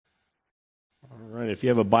If you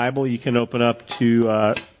have a Bible, you can open up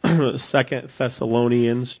to 2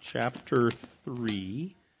 Thessalonians chapter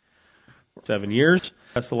 3. 7 years.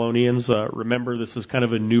 Thessalonians, remember this is kind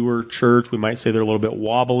of a newer church. We might say they're a little bit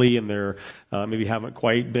wobbly and they're maybe haven't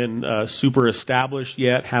quite been super established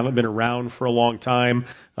yet, haven't been around for a long time,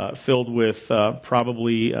 filled with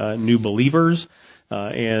probably new believers.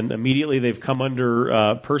 And immediately they've come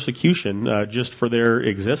under persecution just for their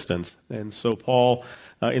existence. And so Paul,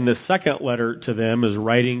 in the second letter to them, is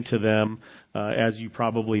writing to them, as you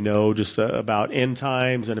probably know, just about end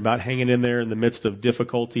times and about hanging in there in the midst of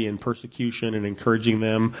difficulty and persecution and encouraging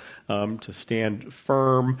them to stand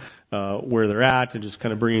firm where they're at and just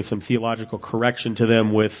kind of bringing some theological correction to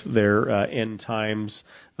them with their end times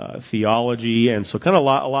theology. And so kind of a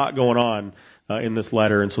lot going on in this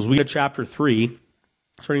letter. And so as we get to chapter 3,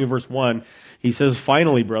 starting in verse 1, he says,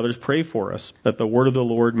 "Finally, brothers, pray for us, that the word of the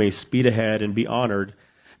Lord may speed ahead and be honored,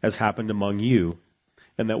 as happened among you,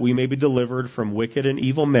 and that we may be delivered from wicked and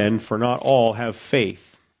evil men, for not all have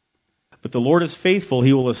faith. But the Lord is faithful.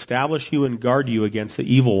 He will establish you and guard you against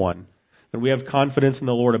the evil one. And we have confidence in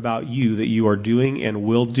the Lord about you, that you are doing and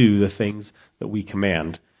will do the things that we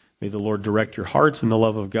command. May the Lord direct your hearts in the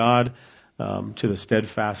love of God to the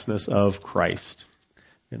steadfastness of Christ."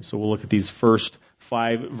 And so we'll look at these first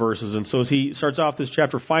 5 verses. And so as he starts off this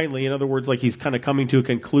chapter finally, in other words, like he's kind of coming to a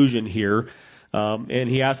conclusion here, and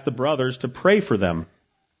he asks the brothers to pray for them.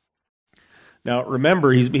 Now,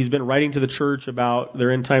 remember, he's been writing to the church about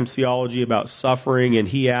their end times theology, about suffering, and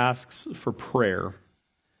he asks for prayer.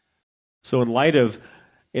 So in light of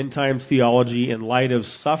end times theology, in light of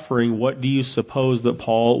suffering, what do you suppose that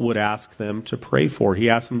Paul would ask them to pray for? He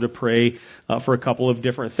asks them to pray for a couple of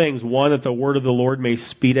different things. One, that the word of the Lord may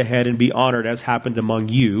speed ahead and be honored, as happened among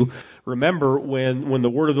you. Remember, when the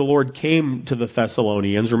word of the Lord came to the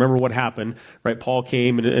Thessalonians, remember what happened, right? Paul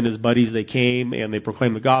came and his buddies, they came and they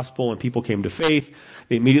proclaimed the gospel and people came to faith.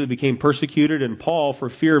 They immediately became persecuted, and Paul, for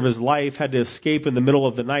fear of his life, had to escape in the middle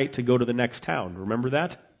of the night to go to the next town. Remember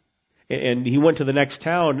that? And he went to the next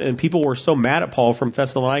town, and people were so mad at Paul from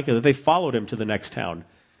Thessalonica that they followed him to the next town.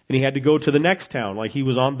 And he had to go to the next town, like he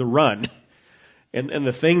was on the run. And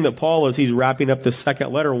the thing that Paul, as he's wrapping up this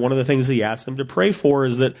second letter, one of the things he asked them to pray for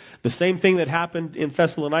is that the same thing that happened in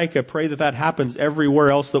Thessalonica, pray that happens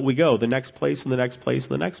everywhere else that we go, the next place and the next place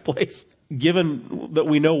and the next place. Given that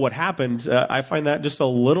we know what happened, I find that just a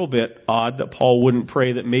little bit odd that Paul wouldn't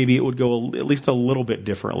pray that maybe it would go at least a little bit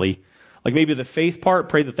differently. Like maybe the faith part,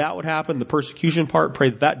 pray that would happen. The persecution part, pray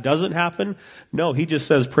that doesn't happen. No, he just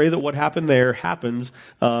says, pray that what happened there happens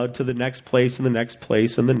to the next place and the next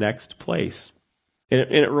place and the next place. And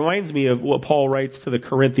it reminds me of what Paul writes to the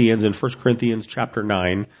Corinthians in 1 Corinthians chapter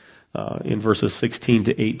 9, in verses 16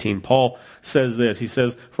 to 18. Paul says this, he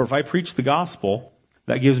says, "For if I preach the gospel,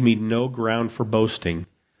 that gives me no ground for boasting,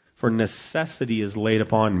 for necessity is laid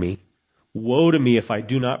upon me. Woe to me if I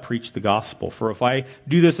do not preach the gospel. For if I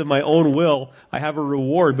do this of my own will, I have a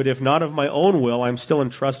reward. But if not of my own will, I'm still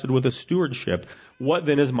entrusted with a stewardship. What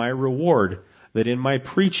then is my reward? That in my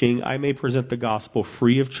preaching I may present the gospel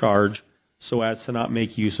free of charge, so as to not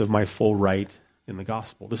make use of my full right in the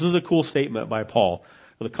gospel." This is a cool statement by Paul.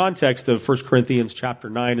 The context of 1 Corinthians chapter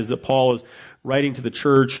 9 is that Paul is writing to the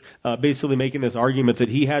church, basically making this argument that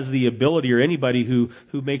he has the ability, or anybody who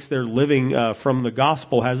makes their living from the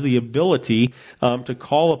gospel has the ability to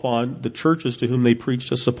call upon the churches to whom they preach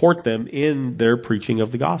to support them in their preaching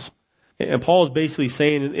of the gospel. And Paul is basically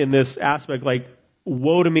saying in this aspect, like,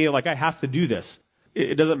 woe to me, like I have to do this.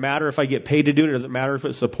 It doesn't matter if I get paid to do it. It doesn't matter if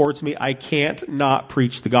it supports me. I can't not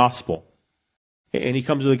preach the gospel. And he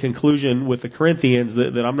comes to the conclusion with the Corinthians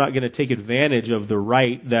that I'm not going to take advantage of the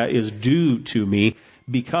right that is due to me,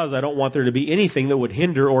 because I don't want there to be anything that would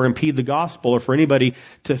hinder or impede the gospel, or for anybody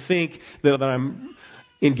to think that I'm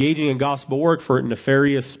engaging in gospel work for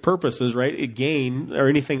nefarious purposes, right? Gain or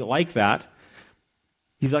anything like that.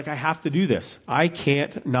 He's like, I have to do this. I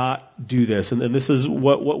can't not do this. And this is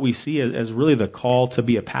what we see as really the call to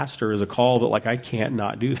be a pastor, is a call that, like, I can't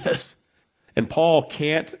not do this. And Paul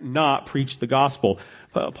can't not preach the gospel.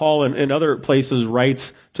 Paul in other places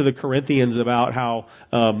writes to the Corinthians about how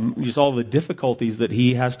just all the difficulties that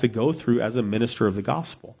he has to go through as a minister of the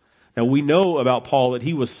gospel. Now, we know about Paul that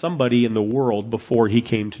he was somebody in the world before he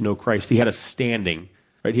came to know Christ. He had a standing,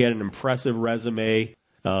 right? He had an impressive resume.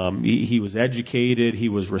 He was educated. He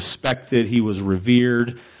was respected. He was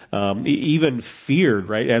revered, even feared,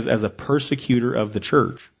 right, as a persecutor of the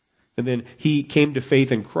church. And then he came to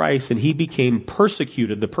faith in Christ, and he became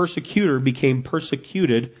persecuted. The persecutor became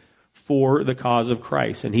persecuted for the cause of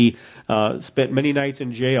Christ. And he spent many nights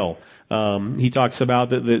in jail. He talks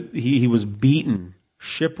about that he was beaten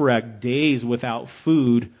shipwrecked, days without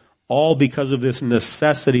food, all because of this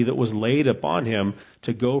necessity that was laid upon him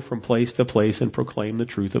to go from place to place and proclaim the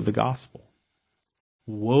truth of the gospel.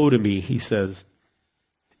 Woe to me, he says,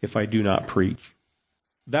 if I do not preach.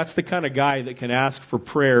 That's the kind of guy that can ask for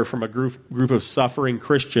prayer from a group of suffering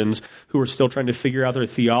Christians who are still trying to figure out their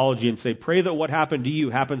theology and say, pray that what happened to you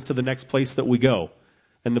happens to the next place that we go,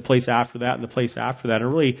 and the place after that, and the place after that.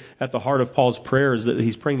 And really, at the heart of Paul's prayer is that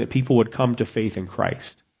he's praying that people would come to faith in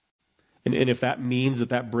Christ. And if that means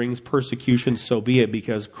that brings persecution, so be it,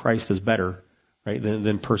 because Christ is better, right,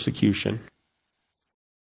 than persecution.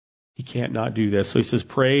 He can't not do this. So he says,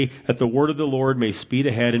 pray that the word of the Lord may speed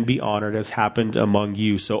ahead and be honored as happened among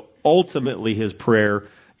you. So ultimately his prayer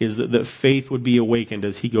is that faith would be awakened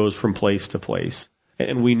as he goes from place to place.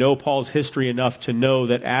 And we know Paul's history enough to know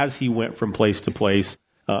that as he went from place to place,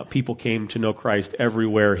 people came to know Christ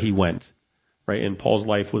everywhere he went. Right? And Paul's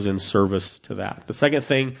life was in service to that. The second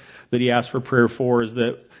thing that he asked for prayer for is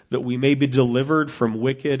that we may be delivered from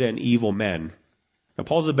wicked and evil men. Now,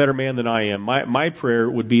 Paul's a better man than I am. My prayer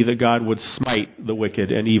would be that God would smite the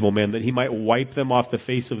wicked and evil men, that he might wipe them off the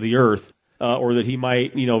face of the earth, or that he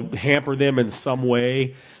might, hamper them in some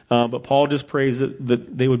way. But Paul just prays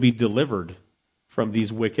that they would be delivered from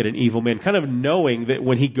these wicked and evil men, kind of knowing that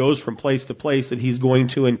when he goes from place to place that he's going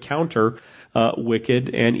to encounter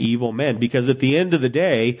wicked and evil men. Because at the end of the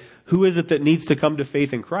day, who is it that needs to come to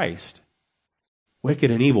faith in Christ?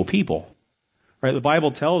 Wicked and evil people. Right? The Bible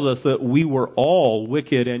tells us that we were all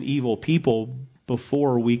wicked and evil people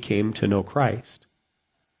before we came to know Christ.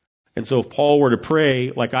 And so if Paul were to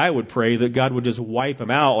pray, like I would pray, that God would just wipe them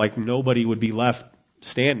out, like nobody would be left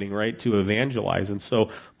standing, right, to evangelize. And so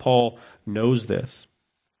Paul knows this.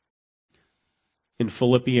 In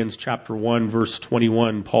Philippians chapter 1, verse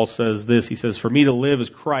 21, Paul says this. He says, for me to live is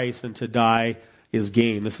Christ and to die is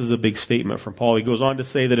gain. This is a big statement from Paul. He goes on to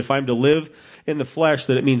say that if I'm to live in the flesh,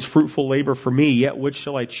 that it means fruitful labor for me, yet which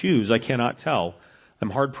shall I choose? I cannot tell. I'm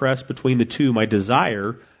hard pressed between the two. My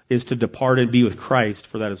desire is to depart and be with Christ,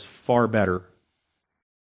 for that is far better.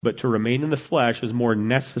 But to remain in the flesh is more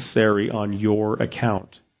necessary on your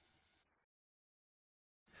account.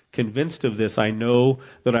 Convinced of this, I know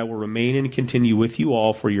that I will remain and continue with you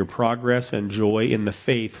all for your progress and joy in the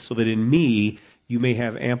faith, so that in me you may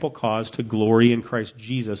have ample cause to glory in Christ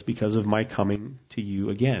Jesus because of my coming to you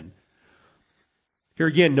again. Here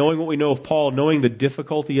again, knowing what we know of Paul, knowing the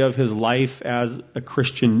difficulty of his life as a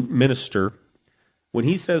Christian minister, when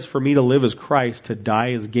he says, for me to live as Christ, to die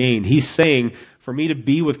is gain, he's saying, for me to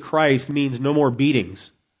be with Christ means no more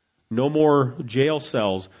beatings, no more jail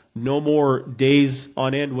cells, no more days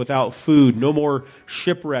on end without food, no more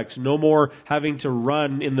shipwrecks, no more having to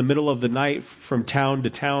run in the middle of the night from town to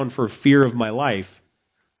town for fear of my life.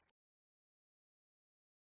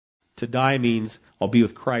 To die means I'll be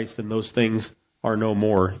with Christ and those things are no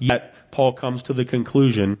more. Yet Paul comes to the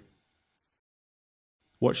conclusion,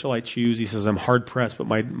 what shall I choose? He says, I'm hard pressed, but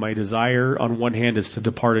my desire on one hand is to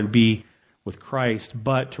depart and be with Christ,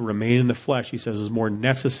 but to remain in the flesh, he says, is more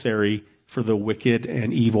necessary for the wicked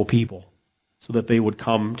and evil people, so that they would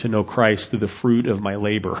come to know Christ through the fruit of my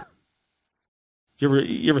labor.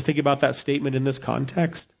 You ever think about that statement in this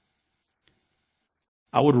context?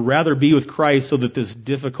 I would rather be with Christ so that this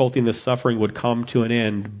difficulty and this suffering would come to an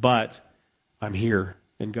end, but I'm here,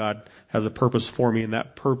 and God has a purpose for me, and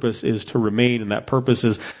that purpose is to remain, and that purpose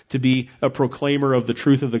is to be a proclaimer of the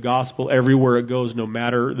truth of the gospel everywhere it goes, no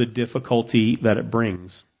matter the difficulty that it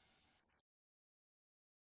brings.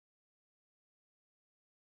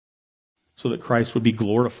 So that Christ would be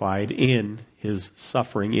glorified in his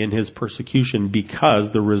suffering, in his persecution, because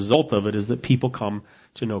the result of it is that people come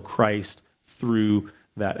to know Christ through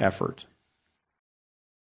that effort.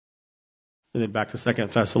 And then back to 2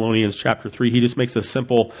 Thessalonians chapter 3, he just makes a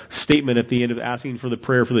simple statement at the end of asking for the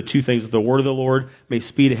prayer for the two things, that the word of the Lord may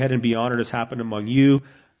speed ahead and be honored as happened among you,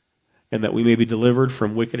 and that we may be delivered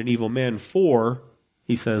from wicked and evil men, for,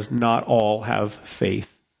 he says, not all have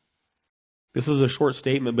faith. This is a short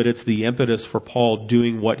statement, but it's the impetus for Paul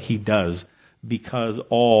doing what he does, because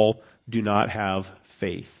all do not have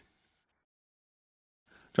faith.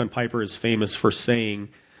 John Piper is famous for saying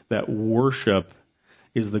that worship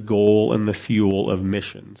is the goal and the fuel of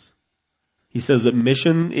missions. He says that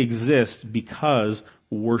mission exists because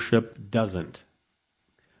worship doesn't.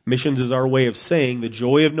 Missions is our way of saying the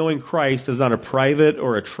joy of knowing Christ is not a private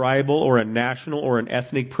or a tribal or a national or an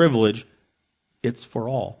ethnic privilege. It's for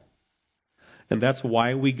all. And that's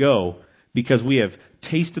why we go, because we have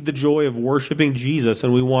tasted the joy of worshiping Jesus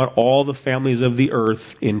and we want all the families of the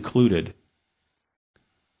earth included.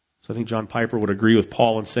 So I think John Piper would agree with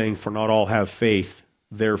Paul in saying, for not all have faith,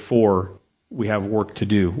 therefore we have work to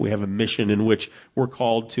do. We have a mission in which we're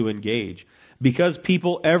called to engage. Because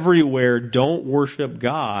people everywhere don't worship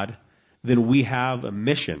God, then we have a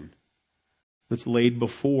mission that's laid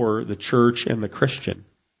before the church and the Christian.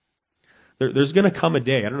 There's going to come a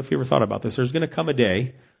day, I don't know if you ever thought about this, there's going to come a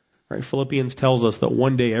day, right? Philippians tells us that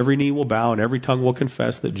one day every knee will bow and every tongue will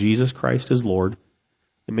confess that Jesus Christ is Lord.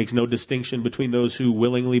 It makes no distinction between those who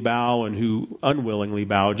willingly bow and who unwillingly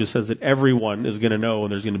bow. It just says that everyone is going to know,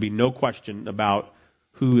 and there's going to be no question about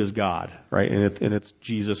who is God, right? And it's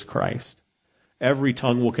Jesus Christ. Every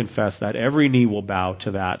tongue will confess that. Every knee will bow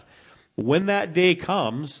to that. When that day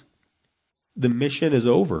comes, the mission is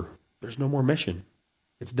over. There's no more mission.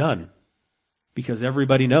 It's done. Because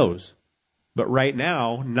everybody knows. But right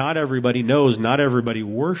now, not everybody knows, not everybody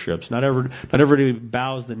worships, not everybody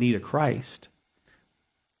bows the knee to Christ.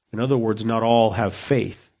 In other words, not all have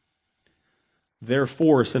faith.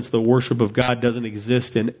 Therefore, since the worship of God doesn't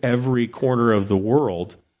exist in every corner of the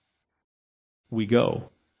world, we go.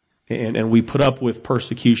 And we put up with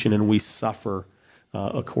persecution and we suffer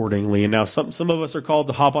accordingly. And now some of us are called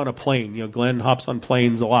to hop on a plane. You know, Glenn hops on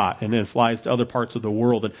planes a lot and then flies to other parts of the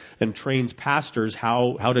world and trains pastors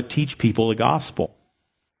how to teach people the gospel.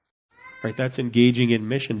 Right? That's engaging in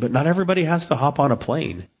mission. But not everybody has to hop on a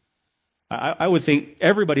plane. I would think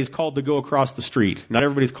everybody's called to go across the street. Not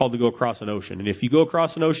everybody's called to go across an ocean. And if you go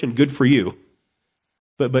across an ocean, good for you.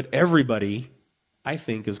 But everybody, I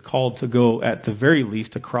think, is called to go at the very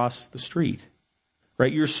least across the street.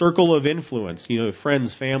 Right? Your circle of influence, you know,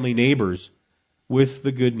 friends, family, neighbors, with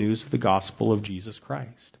the good news of the gospel of Jesus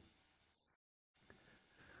Christ.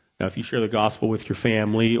 Now, if you share the gospel with your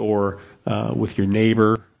family or with your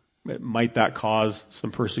neighbor, might that cause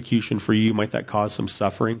some persecution for you? Might that cause some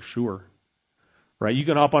suffering? Sure. Right? You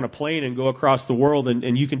can hop on a plane and go across the world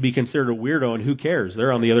and you can be considered a weirdo, and who cares?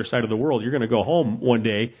 They're on the other side of the world. You're going to go home one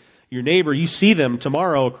day. Your neighbor, you see them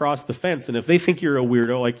tomorrow across the fence, and if they think you're a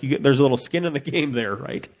weirdo, there's a little skin in the game there,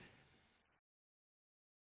 right?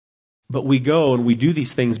 But we go and we do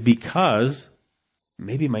these things because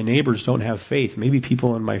maybe my neighbors don't have faith. Maybe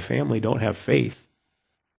people in my family don't have faith.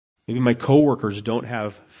 Maybe my coworkers don't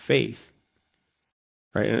have faith.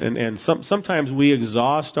 Right? And sometimes we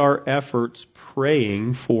exhaust our efforts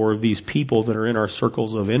praying for these people that are in our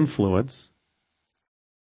circles of influence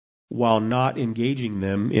while not engaging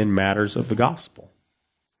them in matters of the gospel.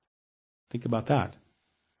 Think about that.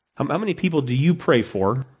 How many people do you pray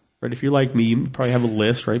for? Right? If you're like me, you probably have a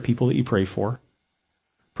list, right? People that you pray for.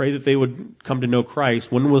 Pray that they would come to know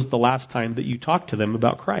Christ. When was the last time that you talked to them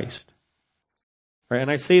about Christ? Right? And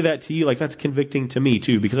I say that to you like that's convicting to me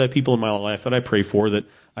too, because I have people in my life that I pray for that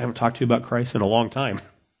I haven't talked to about Christ in a long time.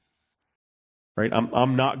 Right?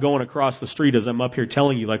 I'm not going across the street as I'm up here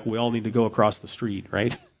telling you like we all need to go across the street,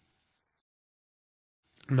 right?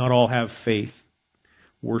 Not all have faith.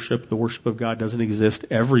 The worship of God doesn't exist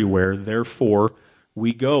everywhere. Therefore,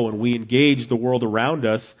 we go and we engage the world around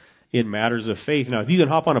us in matters of faith. Now, if you can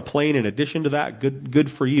hop on a plane in addition to that, good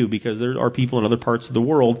for you, because there are people in other parts of the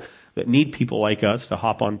world that need people like us to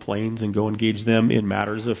hop on planes and go engage them in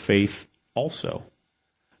matters of faith also.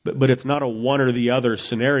 But it's not a one or the other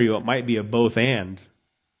scenario. It might be a both and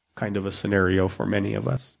kind of a scenario for many of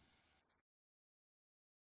us.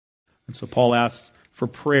 And so Paul asks for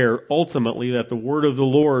prayer ultimately that the word of the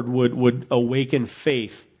Lord would awaken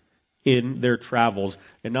faith in their travels.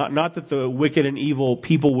 And not that the wicked and evil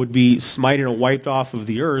people would be smited and wiped off of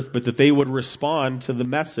the earth, but that they would respond to the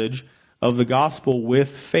message of the gospel with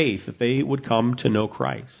faith, that they would come to know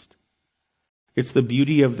Christ. It's the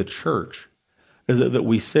beauty of the church, is that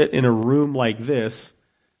we sit in a room like this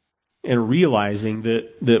and realizing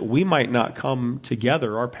that we might not come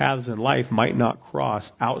together, our paths in life might not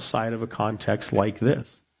cross outside of a context like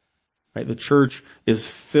this. Right? The church is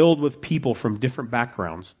filled with people from different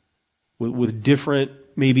backgrounds, with different,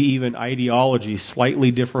 maybe even ideologies,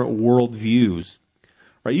 slightly different worldviews.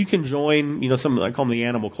 Right? You can join, some, I call them the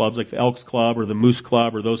animal clubs, like the Elks Club or the Moose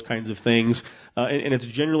Club or those kinds of things. And it's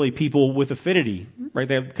generally people with affinity, right?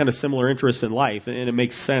 They have kind of similar interests in life. And it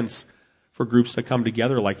makes sense for groups to come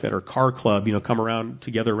together like that, or car club, come around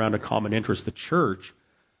together around a common interest. The church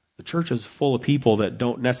is full of people that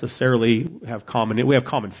don't necessarily have we have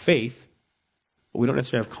common faith, but we don't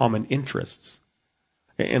necessarily have common interests.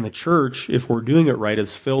 And the church, if we're doing it right,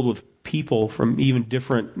 is filled with people from even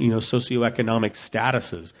different, socioeconomic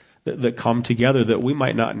statuses that come together that we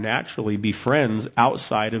might not naturally be friends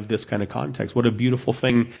outside of this kind of context. What a beautiful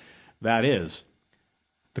thing that is.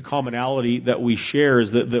 The commonality that we share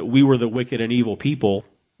is that we were the wicked and evil people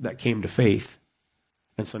that came to faith.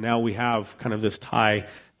 And so now we have kind of this tie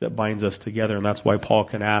that binds us together, and that's why Paul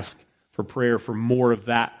can ask for prayer for more of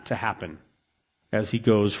that to happen. as he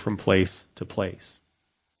goes from place to place.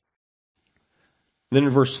 Then in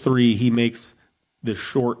verse 3, he makes this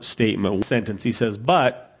short statement, sentence. He says,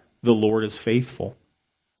 but the Lord is faithful.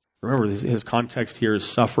 Remember, his context here is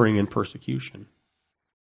suffering and persecution.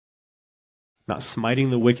 Not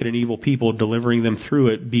smiting the wicked and evil people, delivering them through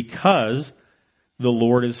it, because the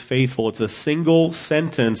Lord is faithful. It's a single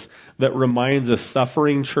sentence that reminds a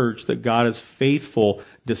suffering church that God is faithful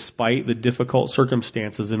despite the difficult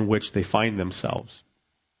circumstances in which they find themselves.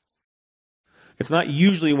 It's not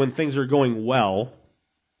usually when things are going well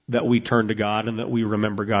that we turn to God and that we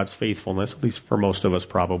remember God's faithfulness, at least for most of us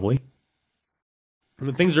probably.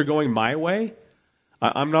 When things are going my way,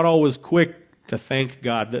 I'm not always quick to thank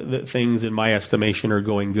God that things in my estimation are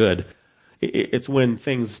going good. It's when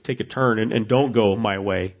things take a turn and don't go my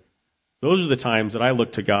way. Those are the times that I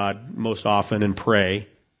look to God most often and pray.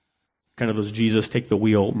 Kind of those Jesus take the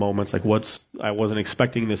wheel moments, like I wasn't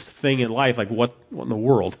expecting this thing in life, like what in the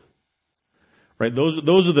world? Right?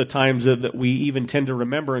 Those are the times that we even tend to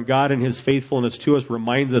remember, and God in His faithfulness to us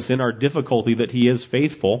reminds us in our difficulty that He is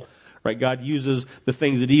faithful. Right? God uses the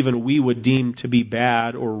things that even we would deem to be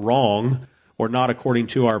bad or wrong or not according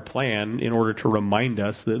to our plan in order to remind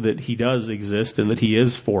us that He does exist and that He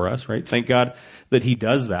is for us. Right? Thank God that He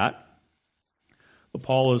does that. But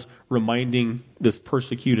Paul is reminding this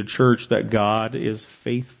persecuted church that God is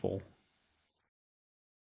faithful.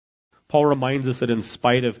 Paul reminds us that in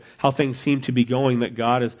spite of how things seem to be going, that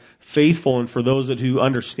God is faithful, and for those who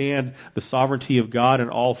understand the sovereignty of God in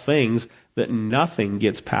all things, that nothing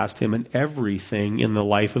gets past Him, and everything in the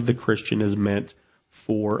life of the Christian is meant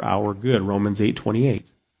for our good. Romans 8:28.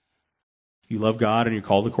 If you love God and you're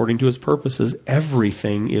called according to His purposes,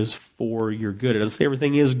 everything is for your good. It doesn't say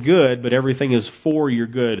everything is good, but everything is for your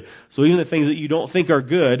good. So even the things that you don't think are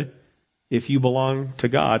good, if you belong to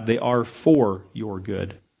God, they are for your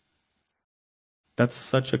good. That's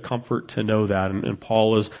such a comfort to know that. And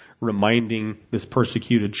Paul is reminding this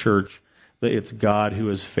persecuted church that it's God who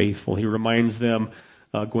is faithful. He reminds them,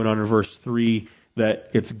 going on in verse 3,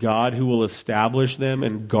 that it's God who will establish them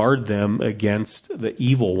and guard them against the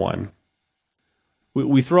evil one.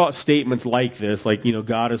 We throw out statements like this, like,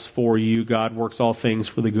 God is for you, God works all things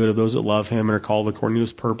for the good of those that love Him and are called according to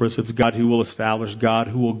His purpose. It's God who will establish, God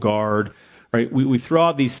who will guard. Right? We throw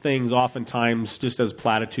out these things oftentimes just as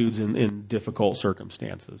platitudes in difficult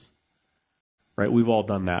circumstances. Right? We've all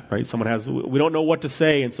done that, right? We don't know what to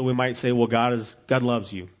say, and so we might say, well, God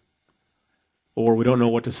loves you. Or we don't know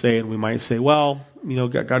what to say, and we might say, well,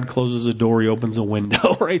 God closes a door, He opens a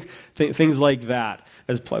window, right? Things like that.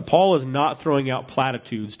 As Paul is not throwing out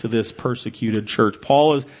platitudes to this persecuted church.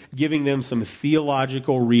 Paul is giving them some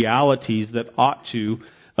theological realities that ought to,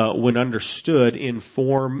 when understood,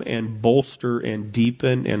 inform and bolster and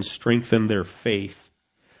deepen and strengthen their faith.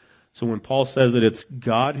 So when Paul says that it's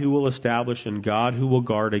God who will establish and God who will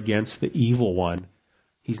guard against the evil one,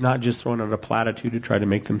 he's not just throwing out a platitude to try to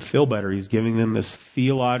make them feel better. He's giving them this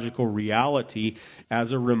theological reality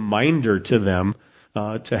as a reminder to them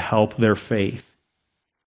to help their faith.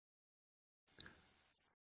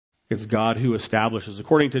 It's God who establishes.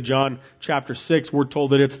 According to John chapter 6, we're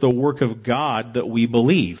told that it's the work of God that we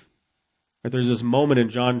believe. There's this moment in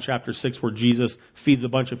John chapter 6 where Jesus feeds a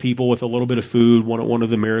bunch of people with a little bit of food, one of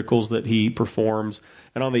the miracles that He performs.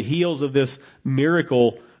 And on the heels of this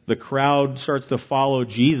miracle, the crowd starts to follow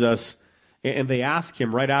Jesus, and they ask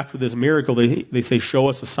Him right after this miracle, they say, show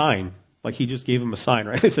us a sign. Like He just gave them a sign,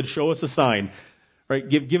 right? They said, show us a sign. Right?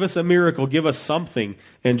 Give us a miracle, give us something.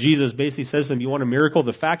 And Jesus basically says to them, you want a miracle?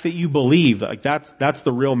 The fact that you believe, like that's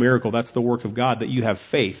the real miracle. That's the work of God, that you have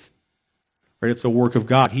faith. Right? It's a work of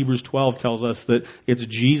God. Hebrews 12 tells us that it's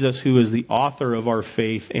Jesus who is the author of our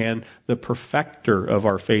faith and the perfecter of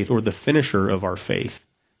our faith, or the finisher of our faith.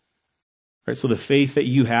 Right? So the faith that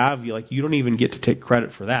you have, you don't even get to take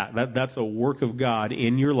credit for that. That's a work of God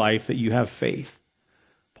in your life, that you have faith.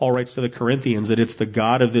 Paul writes to the Corinthians that it's the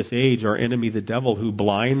God of this age, our enemy, the devil, who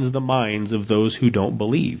blinds the minds of those who don't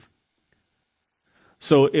believe.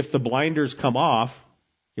 So if the blinders come off,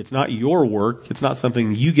 it's not your work. It's not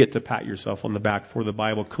something you get to pat yourself on the back for. The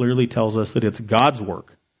Bible clearly tells us that it's God's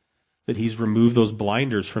work, that He's removed those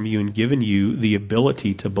blinders from you and given you the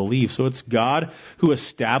ability to believe. So it's God who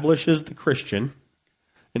establishes the Christian.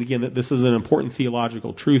 And again, this is an important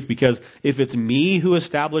theological truth, because if it's me who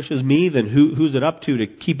establishes me, then who's it up to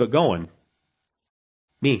keep it going?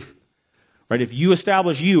 Me. Right? If you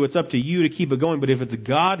establish you, it's up to you to keep it going. But if it's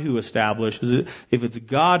God who establishes it, if it's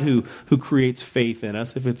God who creates faith in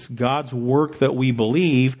us, if it's God's work that we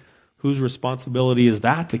believe, whose responsibility is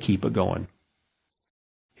that to keep it going?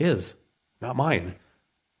 His, not mine.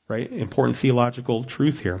 Right? Important theological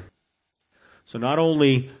truth here. So not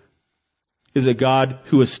only is it God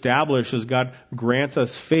who establishes, God grants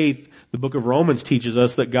us faith, the book of Romans teaches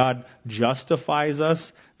us that God justifies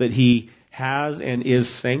us, that He has and is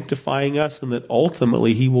sanctifying us, and that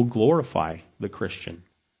ultimately He will glorify the Christian.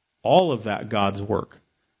 All of that God's work,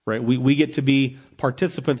 right? We get to be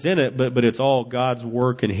participants in it, but it's all God's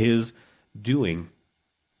work and His doing.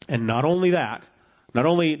 And not only that, not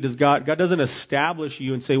only does God doesn't establish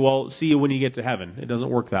you and say, well, see you when you get to heaven. It doesn't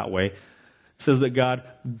work that way. It says that God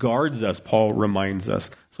guards us, Paul reminds us.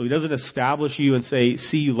 So He doesn't establish you and say,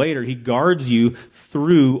 see you later. He guards you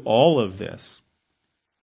through all of this.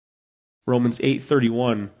 Romans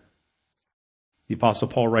 8:31, the Apostle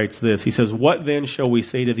Paul writes this. He says, what then shall we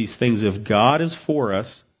say to these things? If God is for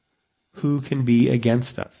us, who can be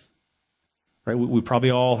against us? Right? We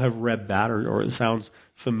probably all have read that, or it sounds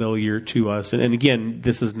familiar to us. And again,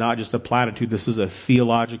 this is not just a platitude. This is a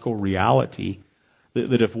theological reality.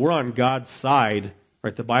 That if we're on God's side,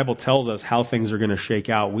 right, the Bible tells us how things are going to shake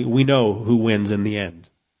out. We know who wins in the end.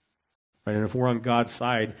 Right? And if we're on God's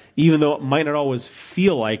side, even though it might not always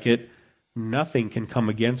feel like it, nothing can come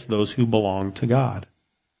against those who belong to God.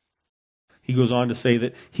 He goes on to say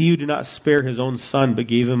that He who did not spare His own Son, but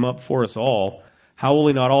gave Him up for us all, how will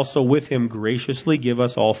He not also with Him graciously give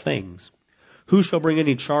us all things? Who shall bring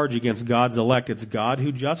any charge against God's elect? It's God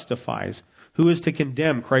who justifies. Who is to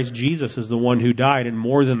condemn? Christ Jesus is the one who died, and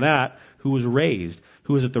more than that, who was raised,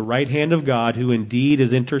 who is at the right hand of God, who indeed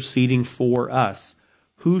is interceding for us.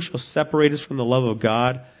 Who shall separate us from the love of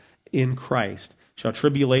God in Christ? Shall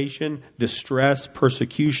tribulation, distress,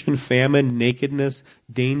 persecution, famine, nakedness,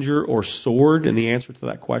 danger, or sword? And the answer to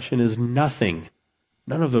that question is nothing.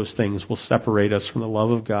 None of those things will separate us from the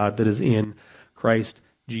love of God that is in Christ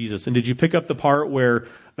Jesus. And did you pick up the part where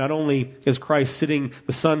not only is Christ the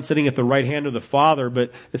Son sitting at the right hand of the Father,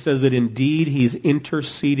 but it says that indeed He's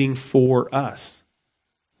interceding for us.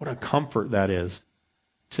 What a comfort that is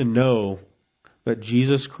to know that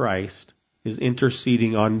Jesus Christ is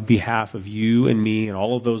interceding on behalf of you and me and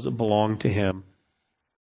all of those that belong to Him.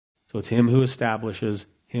 So it's Him who establishes,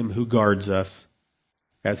 Him who guards us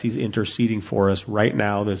as He's interceding for us right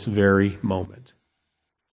now, this very moment.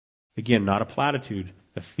 Again, not a platitude,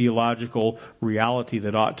 a theological reality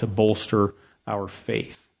that ought to bolster our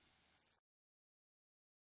faith.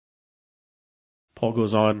 Paul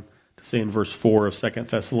goes on to say in verse 4 of 2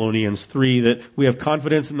 Thessalonians 3 that we have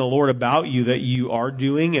confidence in the Lord about you that you are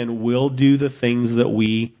doing and will do the things that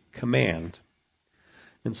we command.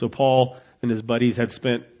 And so Paul and his buddies had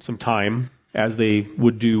spent some time, as they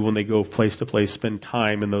would do when they go place to place, spend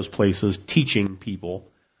time in those places teaching people.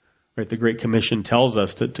 Right? The Great Commission tells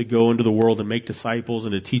us to go into the world and make disciples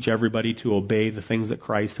and to teach everybody to obey the things that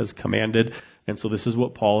Christ has commanded. And so this is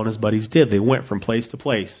what Paul and his buddies did. They went from place to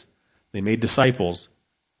place. They made disciples,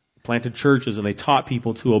 planted churches, and they taught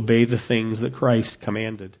people to obey the things that Christ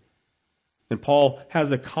commanded. And Paul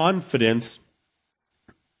has a confidence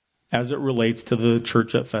as it relates to the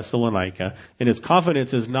church at Thessalonica. And his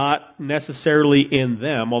confidence is not necessarily in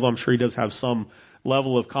them, although I'm sure he does have some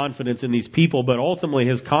level of confidence in these people, but ultimately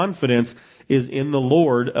his confidence is in the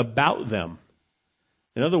Lord about them.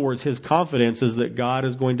 In other words, his confidence is that God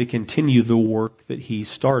is going to continue the work that He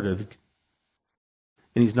started.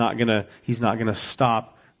 And He's not gonna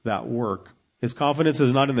stop that work. His confidence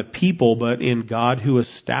is not in the people, but in God who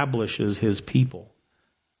establishes His people.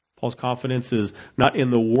 Paul's confidence is not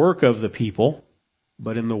in the work of the people,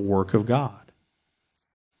 but in the work of God.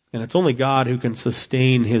 And it's only God who can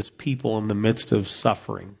sustain His people in the midst of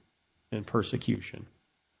suffering and persecution.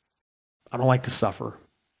 I don't like to suffer.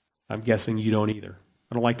 I'm guessing you don't either.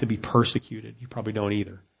 I don't like to be persecuted. You probably don't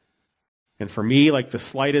either. And for me, like the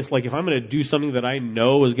slightest, like if I'm going to do something that I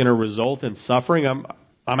know is going to result in suffering, I'm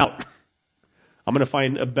out. I'm going to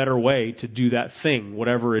find a better way to do that thing,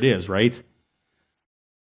 whatever it is, right?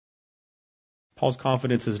 Paul's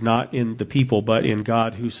confidence is not in the people, but in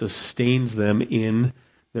God who sustains them in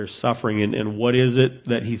their suffering. And what is it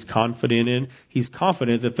that he's confident in? He's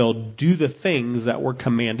confident that they'll do the things that were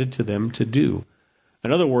commanded to them to do.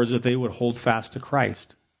 In other words, that they would hold fast to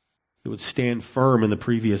Christ. They would stand firm in the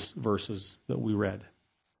previous verses that we read.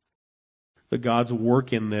 That God's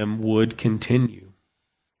work in them would continue.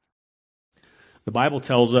 The Bible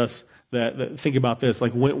tells us that think about this,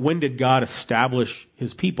 like when did God establish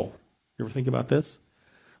His people? You ever think about this?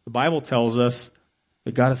 The Bible tells us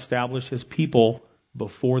that God established His people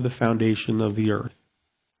before the foundation of the earth.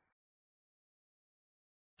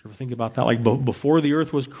 You ever think about that? Like before the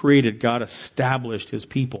earth was created, God established His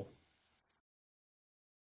people.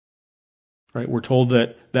 Right? We're told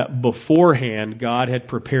that beforehand God had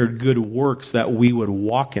prepared good works that we would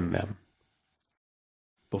walk in them.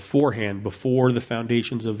 beforehand, before the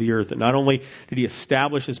foundations of the earth. That not only did he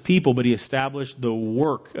establish his people, but he established the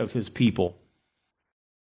work of his people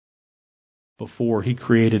before he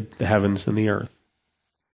created the heavens and the earth.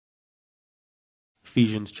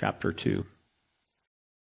 Ephesians chapter 2.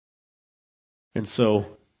 And so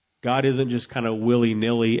God isn't just kind of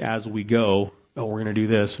willy-nilly as we go. Oh, we're going to do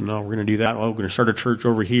this, and no, we're going to do that. Oh, we're going to start a church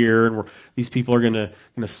over here, and these people are going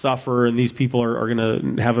to suffer, and these people are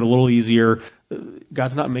going to have it a little easier.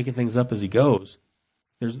 God's not making things up as he goes.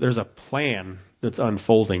 There's a plan that's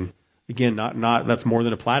unfolding. Again, not that's more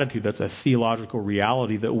than a platitude. That's a theological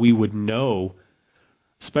reality that we would know,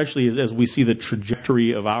 especially as we see the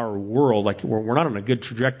trajectory of our world. Like we're not on a good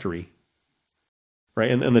trajectory. Right?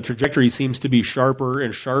 And the trajectory seems to be sharper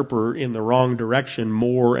and sharper in the wrong direction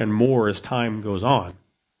more and more as time goes on.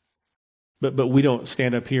 But we don't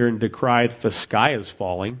stand up here and decry that the sky is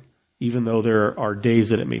falling, even though there are days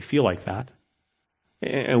that it may feel like that.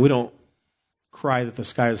 And we don't cry that the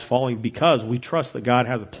sky is falling because we trust that God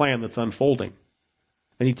has a plan that's unfolding.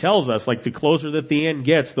 And he tells us, like, the closer that the end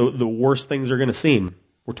gets, the worse things are going to seem.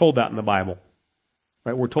 We're told that in the Bible.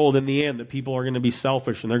 Right, we're told in the end that people are going to be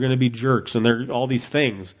selfish and they're going to be jerks and they're all these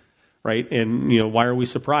things, right? And why are we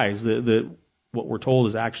surprised that what we're told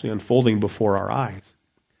is actually unfolding before our eyes?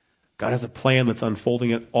 God has a plan that's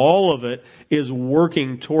unfolding, and all of it is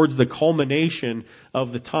working towards the culmination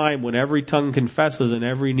of the time when every tongue confesses and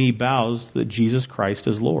every knee bows that Jesus Christ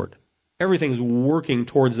is Lord. Everything's working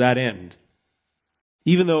towards that end.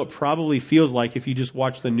 Even though it probably feels like, if you just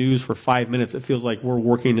watch the news for 5 minutes, it feels like we're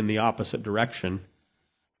working in the opposite direction.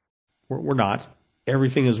 We're not.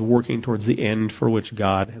 Everything is working towards the end for which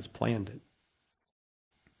God has planned it.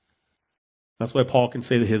 That's why Paul can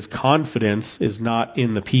say that his confidence is not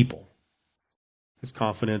in the people. His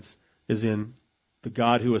confidence is in the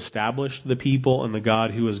God who established the people and the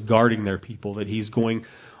God who is guarding their people, that he's going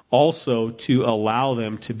also to allow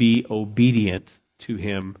them to be obedient to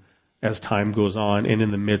him as time goes on and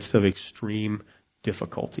in the midst of extreme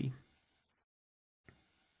difficulty.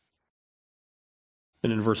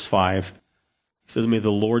 And in verse 5, he says, "May the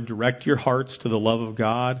Lord direct your hearts to the love of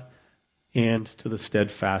God and to the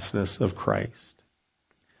steadfastness of Christ."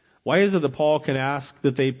 Why is it that Paul can ask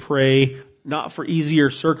that they pray not for easier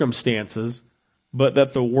circumstances, but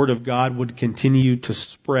that the Word of God would continue to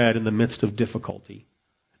spread in the midst of difficulty?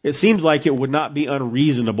 It seems like it would not be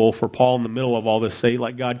unreasonable for Paul in the middle of all this say,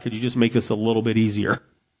 like, God, could you just make this a little bit easier?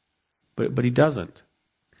 But he doesn't.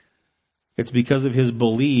 It's because of his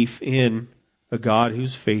belief in a God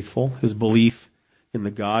who's faithful, his belief in the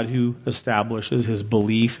God who establishes, his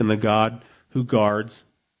belief in the God who guards,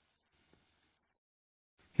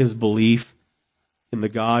 his belief in the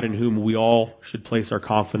God in whom we all should place our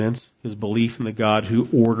confidence, his belief in the God who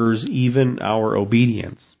orders even our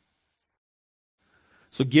obedience.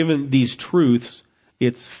 So given these truths,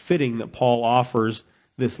 it's fitting that Paul offers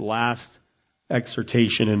this last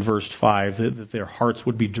exhortation in verse 5, that their hearts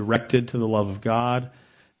would be directed to the love of God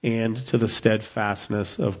and to the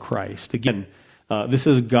steadfastness of Christ. Again, this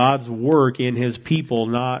is God's work in his people,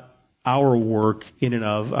 not our work in and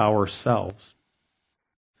of ourselves.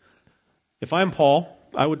 If I'm Paul,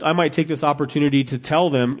 I might take this opportunity to tell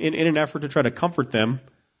them, in an effort to try to comfort them,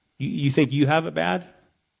 you think you have it bad?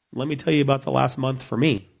 Let me tell you about the last month for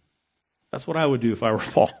me. That's what I would do if I were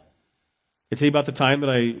Paul. I tell you about the time that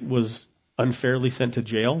I was unfairly sent to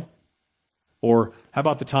jail. Or how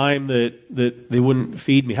about the time that they wouldn't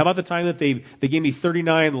feed me? How about the time that they gave me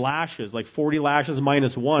 39 lashes, like 40 lashes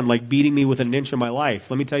minus 1, like beating me with an inch of my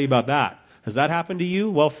life? Let me tell you about that. Has that happened to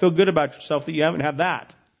you? Well, feel good about yourself that you haven't had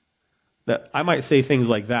that. That I might say things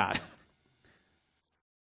like that.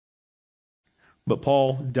 But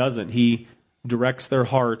Paul doesn't. He directs their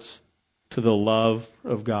hearts to the love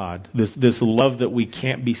of God. This love that we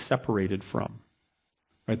can't be separated from.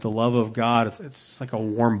 Right? The love of God, it's like a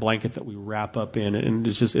warm blanket that we wrap up in, and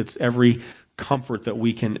it's every comfort that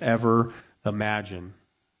we can ever imagine.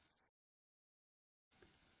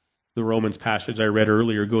 The Romans passage I read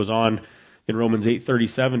earlier goes on in Romans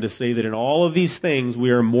 8:37 to say that in all of these things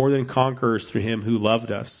we are more than conquerors through him who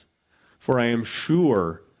loved us. For I am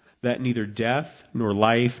sure that neither death, nor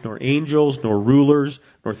life, nor angels, nor rulers,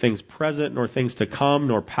 nor things present, nor things to come,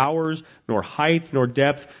 nor powers, nor height, nor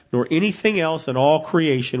depth, nor anything else in all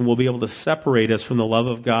creation will be able to separate us from the love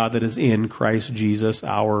of God that is in Christ Jesus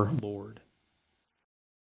our Lord.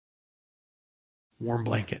 Warm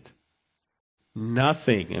blanket.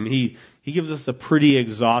 Nothing. I mean, he gives us a pretty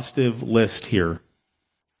exhaustive list here.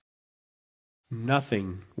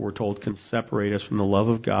 Nothing, we're told, can separate us from the love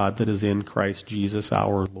of God that is in Christ Jesus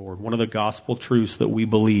our Lord. One of the gospel truths that we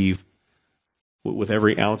believe with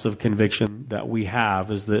every ounce of conviction that we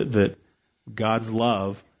have, is that God's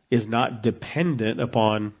love is not dependent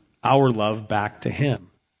upon our love back to Him.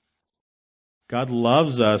 God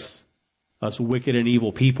loves us wicked and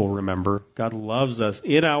evil people, remember. God loves us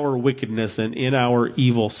in our wickedness and in our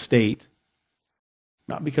evil state.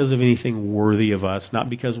 Not because of anything worthy of us, not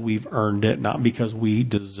because we've earned it, not because we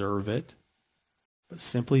deserve it, but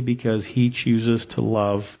simply because He chooses to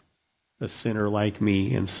love a sinner like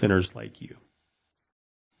me and sinners like you.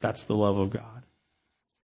 That's the love of God.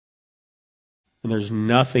 And there's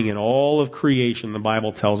nothing in all of creation, the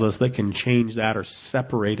Bible tells us, that can change that or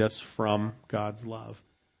separate us from God's love.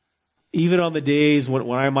 Even on the days when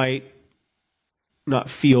I might not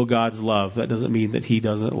feel God's love, that doesn't mean that He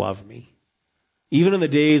doesn't love me. Even in the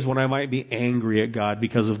days when I might be angry at God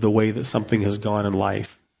because of the way that something has gone in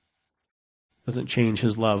life, doesn't change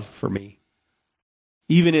His love for me.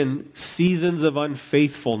 Even in seasons of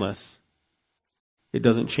unfaithfulness, it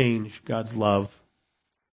doesn't change God's love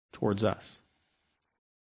towards us.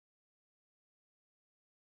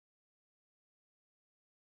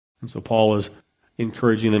 And so Paul is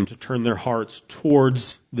encouraging them to turn their hearts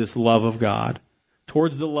towards this love of God,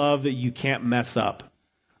 towards the love that you can't mess up.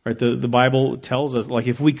 Right? The Bible tells us, like,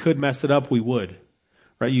 if we could mess it up, we would.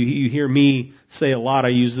 Right? You hear me say a lot, I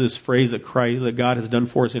use this phrase that God has done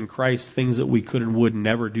for us in Christ, things that we could and would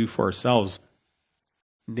never do for ourselves.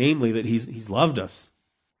 Namely, that He's loved us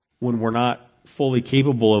when we're not fully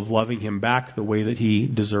capable of loving Him back the way that He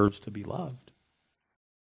deserves to be loved.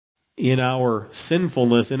 In our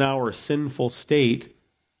sinfulness, in our sinful state,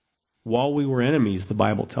 while we were enemies, the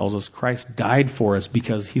Bible tells us, Christ died for us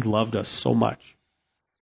because He loved us so much.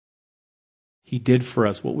 He did for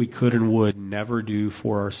us what we could and would never do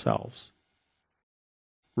for ourselves.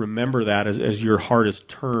 Remember that as your heart is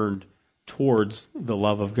turned towards the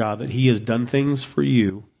love of God, that He has done things for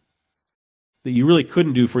you that you really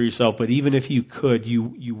couldn't do for yourself, but even if you could,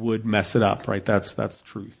 you would mess it up, right? That's the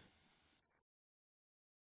truth.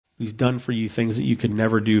 He's done for you things that you could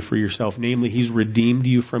never do for yourself. Namely, He's redeemed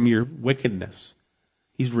you from your wickedness.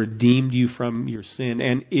 He's redeemed you from your sin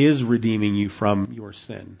and is redeeming you from your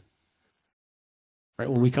sin. Right?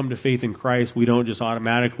 When we come to faith in Christ, we don't just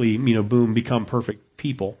automatically, boom, become perfect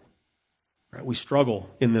people. Right? We struggle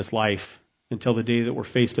in this life until the day that we're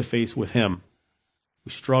face to face with Him.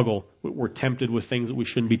 We struggle. We're tempted with things that we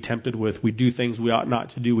shouldn't be tempted with. We do things we ought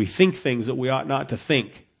not to do. We think things that we ought not to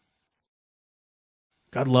think.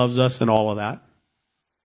 God loves us in all of that.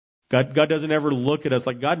 God doesn't ever look at us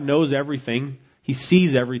like God knows everything. He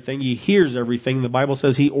sees everything. He hears everything. The Bible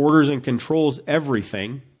says He orders and controls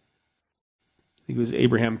everything. I think it was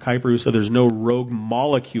Abraham Kuyper who said there's no rogue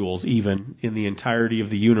molecules even in the entirety of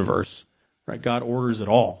the universe. Right? God orders it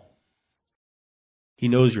all. He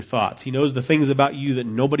knows your thoughts. He knows the things about you that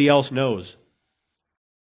nobody else knows.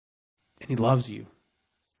 And He loves you.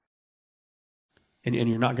 And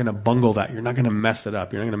you're not going to bungle that. You're not going to mess it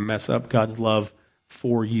up. You're not going to mess up God's love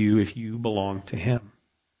for you if you belong to Him.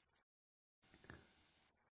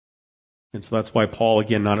 And so that's why Paul,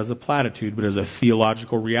 again, not as a platitude, but as a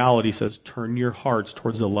theological reality, says, turn your hearts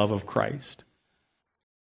towards the love of Christ.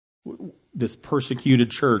 This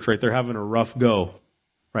persecuted church, right, they're having a rough go,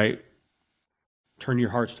 right? Turn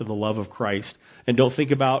your hearts to the love of Christ. And don't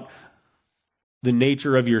think about the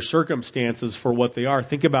nature of your circumstances for what they are.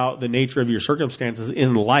 Think about the nature of your circumstances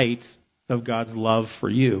in light of God's love for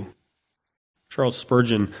you. Charles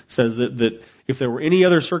Spurgeon says that if there were any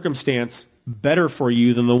other circumstance better for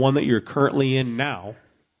you than the one that you're currently in now,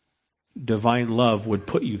 divine love would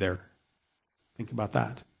put you there. Think about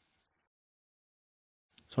that.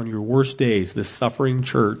 So on your worst days, this suffering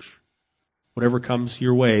church, whatever comes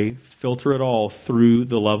your way, filter it all through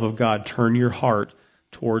the love of God. Turn your heart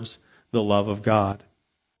towards the love of God.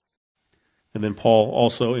 And then Paul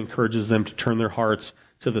also encourages them to turn their hearts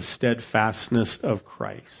to the steadfastness of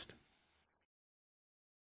Christ.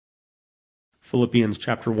 Philippians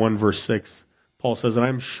chapter 1, verse 6, Paul says, and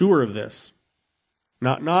I'm sure of this.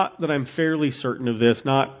 Not that I'm fairly certain of this,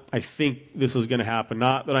 not I think this is going to happen,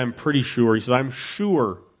 not that I'm pretty sure. He says, I'm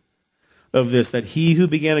sure of this, that He who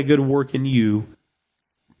began a good work in you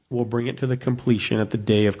will bring it to the completion at the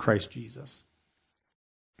day of Christ Jesus.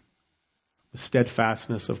 The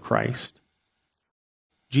steadfastness of Christ.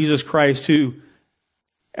 Jesus Christ, who,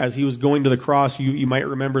 as He was going to the cross, you might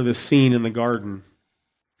remember this scene in the garden.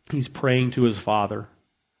 He's praying to His Father.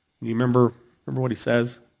 You remember what He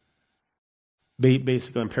says?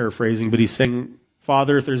 Basically, I'm paraphrasing, but He's saying,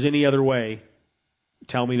 Father, if there's any other way,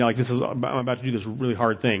 tell me now, I'm about to do this really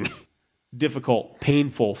hard thing. Difficult,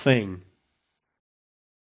 painful thing.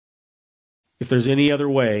 If there's any other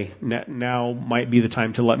way, now might be the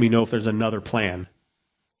time to let me know if there's another plan.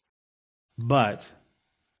 But,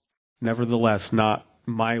 nevertheless, not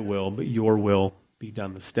my will, but your will be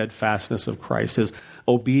done. The steadfastness of Christ, his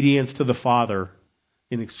obedience to the Father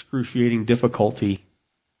in excruciating difficulty,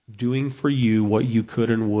 doing for you what you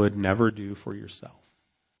could and would never do for yourself.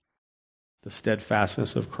 The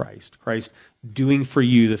steadfastness of Christ. Christ doing for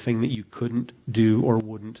you the thing that you couldn't do or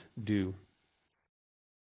wouldn't do.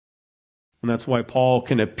 And that's why Paul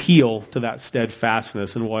can appeal to that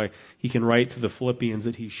steadfastness and why he can write to the Philippians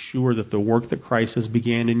that he's sure that the work that Christ has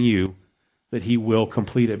began in you, that he will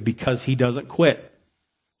complete it, because he doesn't quit.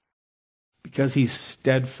 Because he's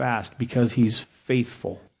steadfast, because he's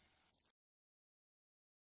faithful.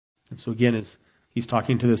 And so again, as he's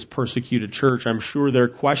talking to this persecuted church, I'm sure they're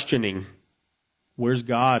questioning, where's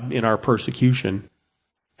God in our persecution?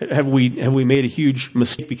 Have we made a huge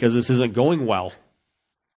mistake because this isn't going well?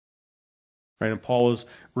 Right? And Paul is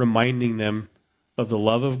reminding them of the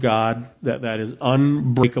love of God that is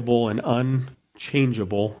unbreakable and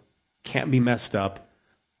unchangeable, can't be messed up,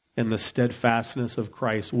 and the steadfastness of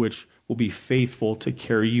Christ, which will be faithful to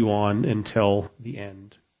carry you on until the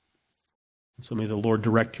end. So may the Lord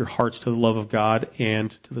direct your hearts to the love of God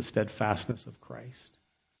and to the steadfastness of Christ.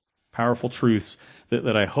 Powerful truths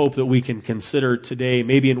that I hope that we can consider today,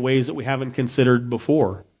 maybe in ways that we haven't considered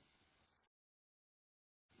before.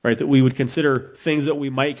 Right? That we would consider things that we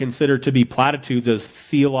might consider to be platitudes as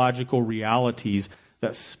theological realities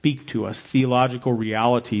that speak to us, theological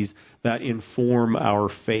realities that inform our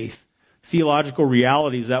faith. Theological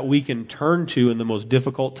realities that we can turn to in the most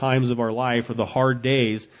difficult times of our life or the hard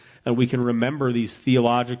days, and we can remember these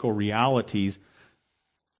theological realities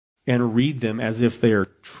and read them as if they are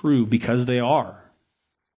true, because they are.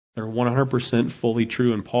 They're 100% fully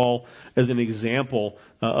true. And Paul, as an example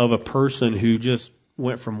of a person who just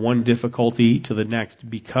went from one difficulty to the next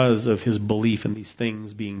because of his belief in these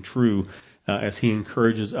things being true, as he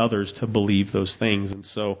encourages others to believe those things. And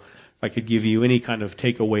so, if I could give you any kind of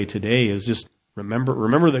takeaway today, is just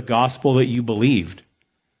remember the gospel that you believed.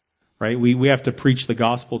 Right? We have to preach the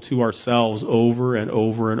gospel to ourselves over and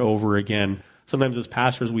over and over again. Sometimes as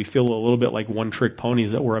pastors, we feel a little bit like one-trick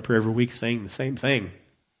ponies that we're up here every week saying the same thing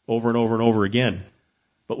over and over and over again.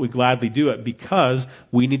 But we gladly do it because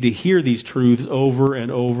we need to hear these truths over and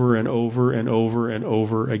over and over and over and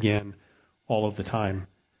over again all of the time.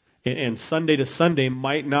 And Sunday to Sunday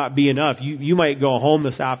might not be enough. You might go home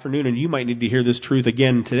this afternoon and you might need to hear this truth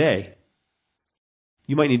again today.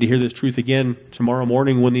 You might need to hear this truth again tomorrow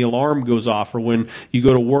morning when the alarm goes off, or when you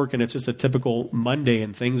go to work and it's just a typical Monday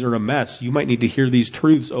and things are a mess. You might need to hear these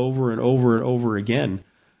truths over and over and over again.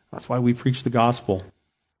 That's why we preach the gospel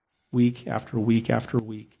week after week after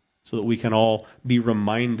week, so that we can all be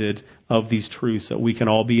reminded of these truths, that we can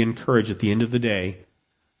all be encouraged at the end of the day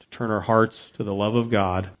to turn our hearts to the love of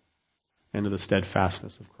God and to the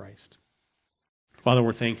steadfastness of Christ. Father,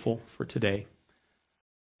 we're thankful for today.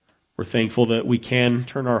 We're thankful that we can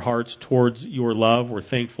turn our hearts towards your love. We're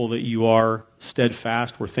thankful that you are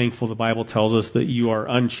steadfast. We're thankful the Bible tells us that you are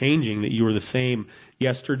unchanging, that you are the same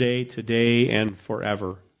yesterday, today, and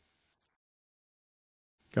forever.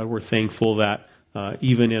 God, we're thankful that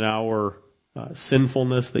even in our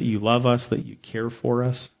sinfulness, that you love us, that you care for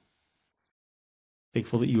us.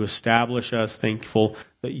 Thankful that you establish us. Thankful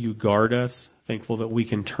that you guard us. Thankful that we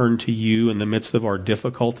can turn to you in the midst of our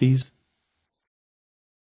difficulties.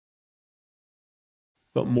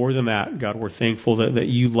 But more than that, God, we're thankful that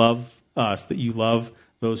you love us, that you love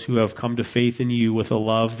those who have come to faith in you with a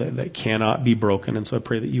love that cannot be broken. And so I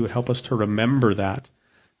pray that you would help us to remember that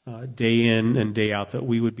day in and day out, that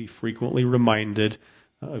we would be frequently reminded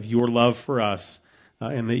of your love for us,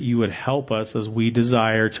 and that you would help us as we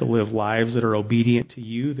desire to live lives that are obedient to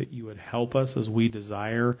you, that you would help us as we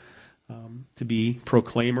desire to be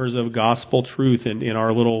proclaimers of gospel truth in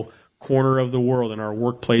our little corner of the world, in our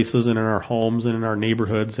workplaces and in our homes and in our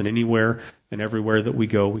neighborhoods and anywhere and everywhere that we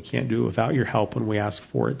go. We can't do it without your help, and we ask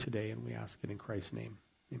for it today, and we ask it in Christ's name.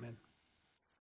 Amen.